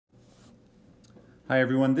Hi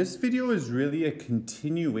everyone, this video is really a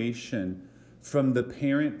continuation from the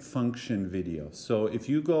parent function video. So if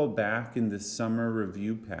you go back in the summer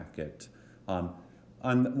review packet, on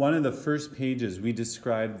one of the first pages we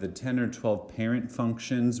described the 10 or 12 parent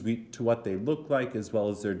functions to what they look like as well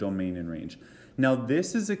as their domain and range. Now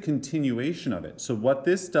this is a continuation of it. So what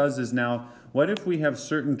this does is now, what if we have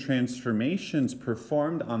certain transformations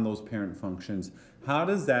performed on those parent functions? How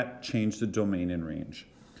does that change the domain and range?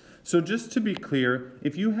 So just to be clear,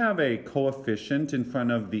 if you have a coefficient in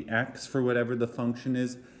front of the x for whatever the function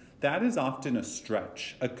is, that is often a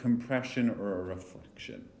stretch, a compression, or a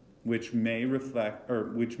reflection, which may reflect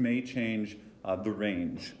or which may change the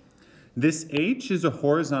range. This h is a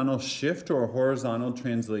horizontal shift or a horizontal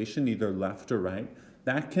translation, either left or right.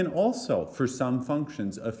 That can also, for some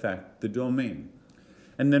functions, affect the domain.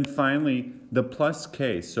 And then finally, the plus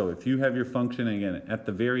k. So if you have your function, again, at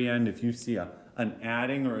the very end, if you see an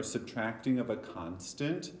adding or a subtracting of a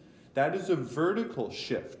constant, that is a vertical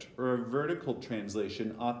shift or a vertical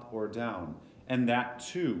translation up or down. And that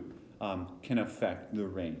too can affect the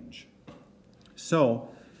range. So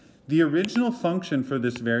the original function for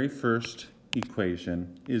this very first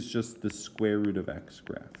equation is just the square root of x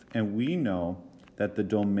graph. And we know that the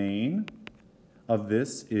domain of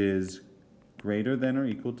this is greater than or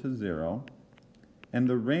equal to 0, and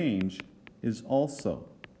the range is also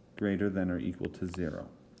greater than or equal to 0.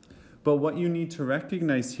 But what you need to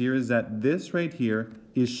recognize here is that this right here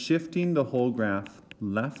is shifting the whole graph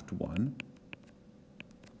left 1.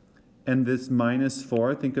 And this minus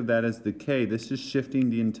 4, think of that as the k. This is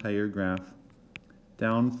shifting the entire graph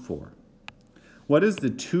down 4. What is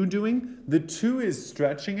the 2 doing? The 2 is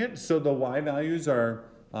stretching it, so the y values are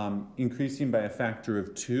increasing by a factor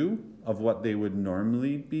of 2 of what they would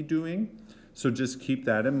normally be doing. So just keep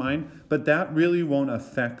that in mind. But that really won't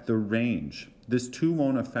affect the range. This 2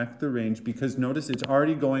 won't affect the range because notice it's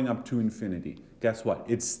already going up to infinity. Guess what?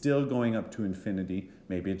 It's still going up to infinity.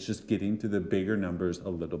 Maybe it's just getting to the bigger numbers a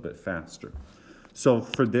little bit faster. So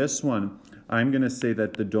for this one, I'm going to say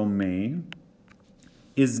that the domain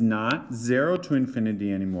is not 0 to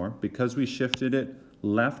infinity anymore. Because we shifted it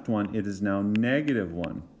left 1, it is now negative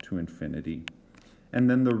 1 to infinity. And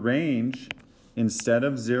then the range, instead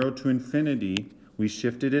of 0 to infinity, we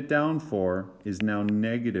shifted it down 4, is now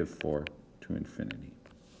negative 4 to infinity.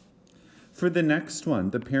 For the next one,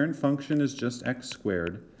 the parent function is just x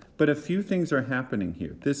squared, but a few things are happening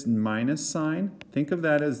here. This minus sign, think of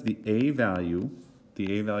that as the a value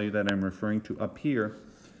that I'm referring to up here,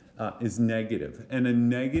 is negative. And a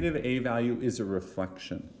negative a value is a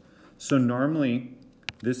reflection. So normally,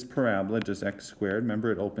 this parabola, just x squared, remember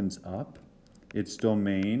it opens up. Its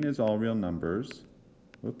domain is all real numbers.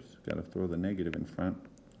 Whoops, got to throw the negative in front.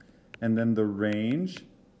 And then the range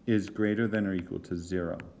is greater than or equal to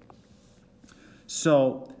 0.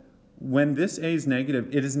 So when this a is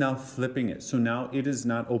negative, it is now flipping it. So now it is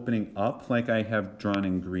not opening up like I have drawn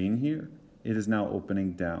in green here. It is now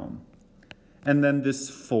opening down. And then this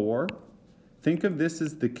 4, think of this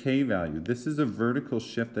as the k value. This is a vertical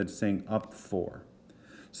shift that's saying up 4.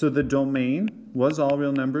 So the domain was all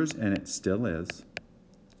real numbers, and it still is.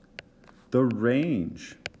 The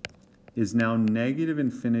range is now negative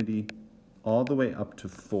infinity all the way up to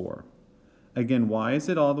 4. Again, why is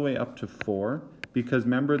it all the way up to 4? Because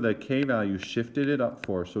remember the k value shifted it up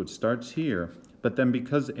 4, so it starts here. But then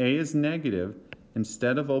because a is negative,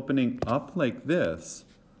 instead of opening up like this,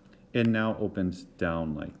 it now opens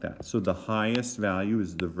down like that. So the highest value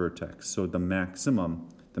is the vertex. So the maximum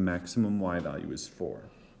y value is 4.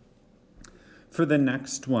 For the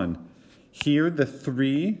next one, here the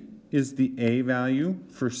 3 is the a value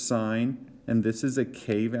for sine, and this is a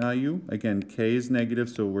k value. Again, k is negative,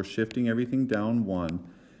 so we're shifting everything down 1.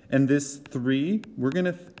 And this 3, we're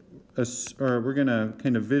gonna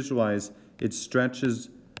kind of visualize it stretches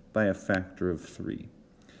by a factor of 3.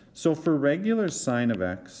 So for regular sine of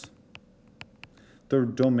x, the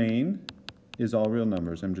domain is all real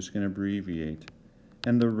numbers. I'm just going to abbreviate.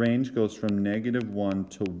 And the range goes from negative 1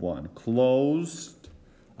 to 1. Closed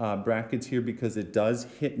brackets here because it does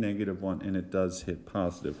hit negative 1 and it does hit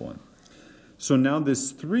positive 1. So now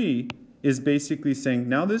this 3 is basically saying,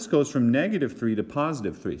 now this goes from negative 3 to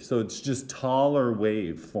positive 3. So it's just taller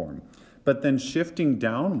wave form. But then shifting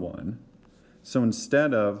down 1, so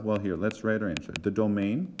instead of, well here, let's write our answer. The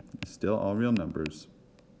domain is still all real numbers.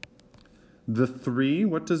 The 3,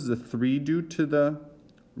 what does the 3 do to the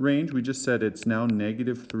range? We just said it's now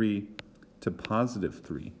negative 3 to positive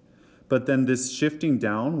 3. But then this shifting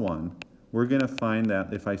down 1, we're going to find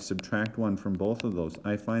that if I subtract 1 from both of those,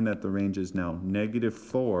 I find that the range is now negative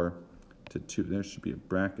 4 to 2. There should be a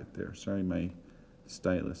bracket there. Sorry, my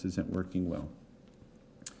stylus isn't working well.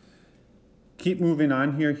 Keep moving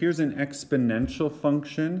on here. Here's an exponential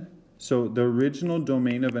function. So the original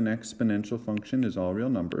domain of an exponential function is all real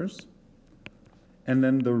numbers. And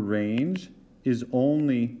then the range is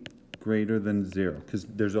only greater than 0 because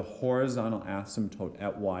there's a horizontal asymptote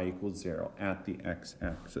at y equals 0 at the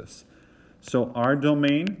x-axis. So our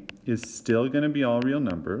domain is still going to be all real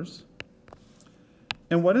numbers.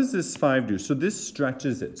 And what does this 5 do? So this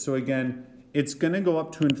stretches it. So again, it's going to go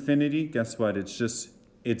up to infinity. Guess what?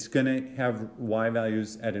 It's going to have y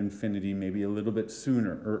values at infinity maybe a little bit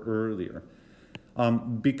sooner or earlier.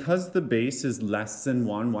 Because the base is less than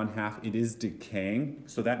 1/1/2, it is decaying.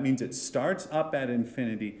 So that means it starts up at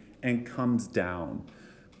infinity and comes down.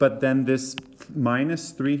 But then this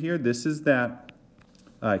 -3 here, this is that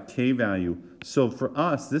k value. So for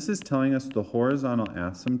us, this is telling us the horizontal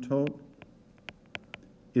asymptote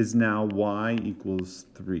is now y equals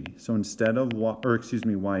 3. So instead of y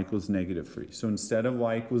equals -3. So instead of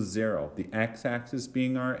y equals 0, the x-axis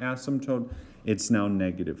being our asymptote, it's now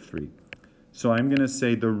 -3. So I'm going to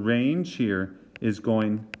say the range here is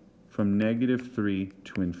going from -3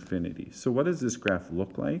 to infinity. So what does this graph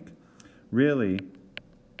look like? Really,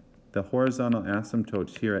 the horizontal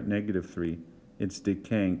asymptotes here at -3, it's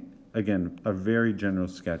decaying. Again, a very general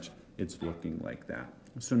sketch, it's looking like that.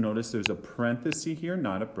 So notice there's a parenthesis here,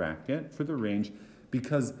 not a bracket, for the range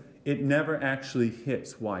because it never actually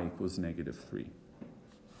hits y equals -3.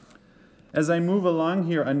 As I move along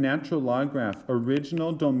here, a natural log graph.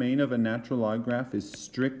 Original domain of a natural log graph is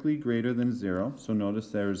strictly greater than 0. So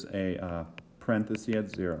notice there's a parenthesis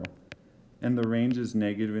at 0. And the range is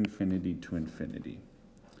 -infinity to infinity.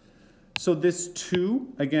 So this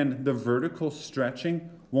 2, again, the vertical stretching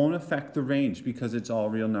won't affect the range because it's all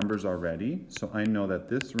real numbers already. So I know that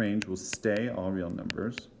this range will stay all real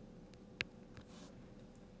numbers.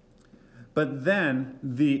 But then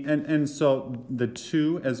so the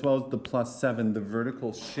 2 as well as the +7, the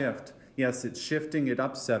vertical shift, yes, it's shifting it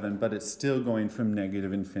up 7, but it's still going from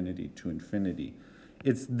 -infinity to infinity.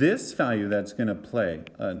 It's this value that's going to play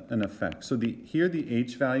an effect. So here the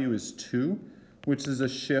h value is 2, which is a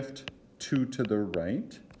shift 2 to the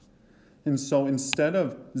right. And so instead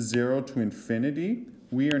of 0 to infinity,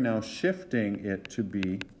 we are now shifting it to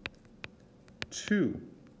be 2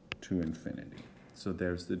 to infinity. So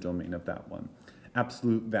there's the domain of that one.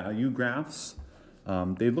 Absolute value graphs,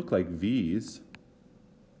 they look like V's.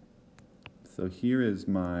 So here's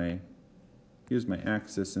my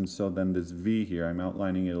axis, and so then this V here, I'm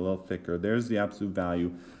outlining it a little thicker. There's the absolute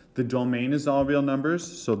value. The domain is all real numbers,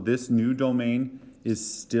 so this new domain is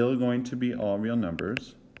still going to be all real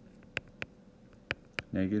numbers.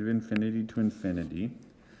 -infinity to infinity.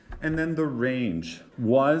 And then the range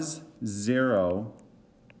was 0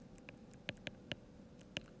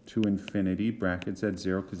 to infinity, brackets at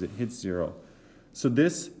 0 because it hits 0. So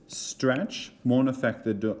this stretch won't affect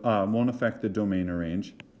the domain or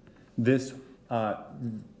range. This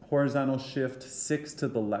horizontal shift 6 to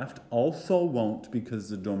the left also won't because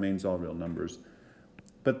the domain's all real numbers.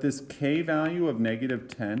 But this k value of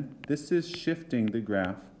 -10, this is shifting the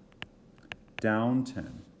graph down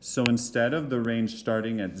 10. So instead of the range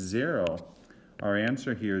starting at 0, our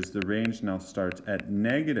answer here is the range now starts at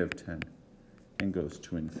 -10 and goes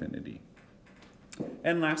to infinity.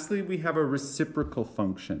 And lastly, we have a reciprocal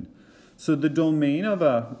function. So the domain of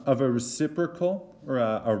a reciprocal or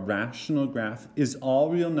a rational graph is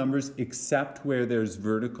all real numbers except where there's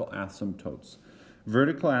vertical asymptotes.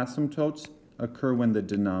 Vertical asymptotes occur when the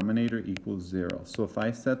denominator equals 0. So if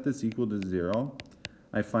I set this equal to 0,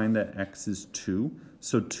 I find that x is 2.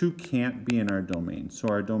 So 2 can't be in our domain. So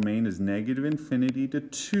our domain is -infinity to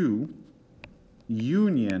 2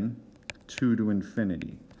 union 2 to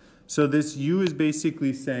infinity. So this u is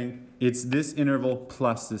basically saying it's this interval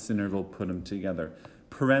plus this interval, put them together.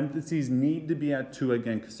 Parentheses need to be at 2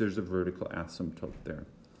 again because there's a vertical asymptote there.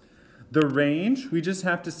 The range, we just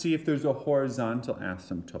have to see if there's a horizontal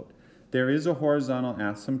asymptote. There is a horizontal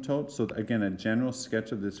asymptote, so again, a general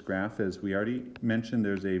sketch of this graph is we already mentioned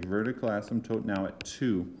there's a vertical asymptote now at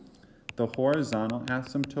 2. The horizontal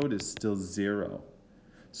asymptote is still 0.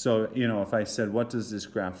 So, if I said, what does this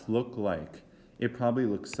graph look like? It probably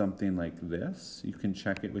looks something like this. You can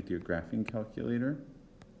check it with your graphing calculator.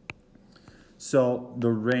 So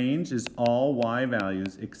the range is all y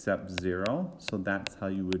values except 0. So that's how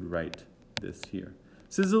you would write this here.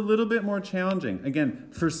 This is a little bit more challenging. Again,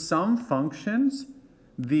 for some functions,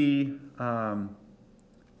 here,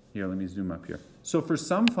 let me zoom up here. So for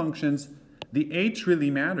some functions, the h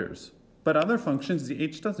really matters. But other functions, the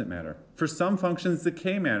h doesn't matter. For some functions, the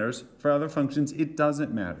k matters. For other functions, it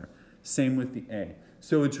doesn't matter. Same with the a.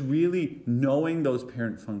 So it's really knowing those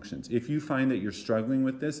parent functions. If you find that you're struggling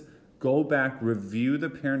with this, Go back, review the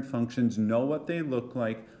parent functions, know what they look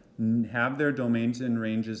like, have their domains and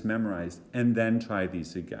ranges memorized, and then try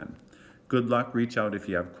these again. Good luck. Reach out if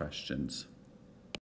you have questions.